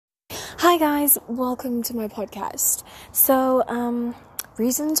Hi guys, welcome to my podcast. So,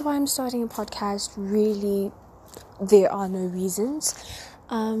 reasons why I'm starting a podcast, really, there are no reasons.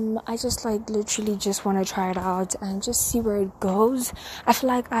 I just literally just want to try it out and just see where it goes. I feel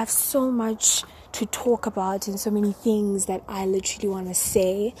like I have so much to talk about and so many things that I literally want to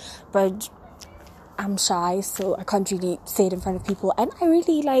say, but I'm shy, so I can't really say it in front of people. And I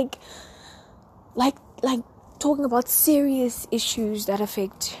really like talking about serious issues that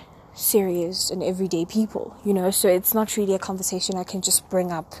affect serious and everyday people, so it's not really a conversation I can just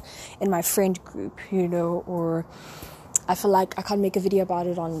bring up in my friend group, or I feel like I can't make a video about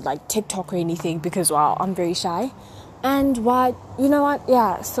it on TikTok or anything because I'm very shy. And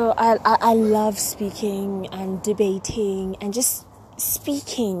so I love speaking and debating and just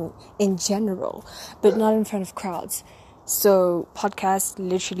speaking in general, but not in front of crowds. So podcast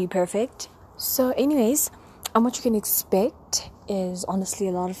literally perfect. So anyways, what you can expect is honestly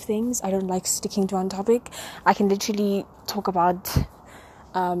a lot of things. I don't like sticking to one topic. I can literally talk about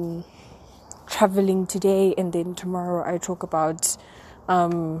traveling today, and then tomorrow I talk about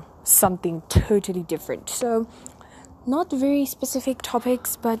something totally different. So not very specific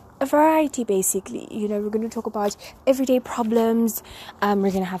topics, but a variety basically. We're going to talk about everyday problems. We're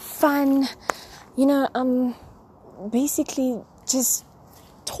going to have fun. Basically just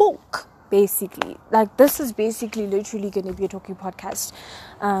talk. Basically, this is basically literally going to be a talking podcast,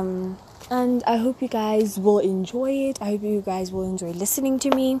 and I hope you guys will enjoy it. I hope you guys will enjoy listening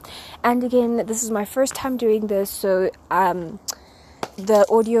to me. And again, this is my first time doing this, so the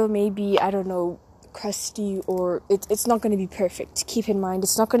audio may be, I don't know, crusty, or it's not going to be perfect. Keep in mind,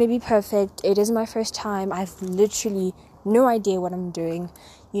 it's not going to be perfect. It is my first time. I've literally no idea what I'm doing,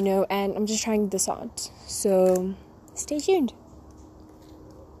 and I'm just trying this out, so stay tuned.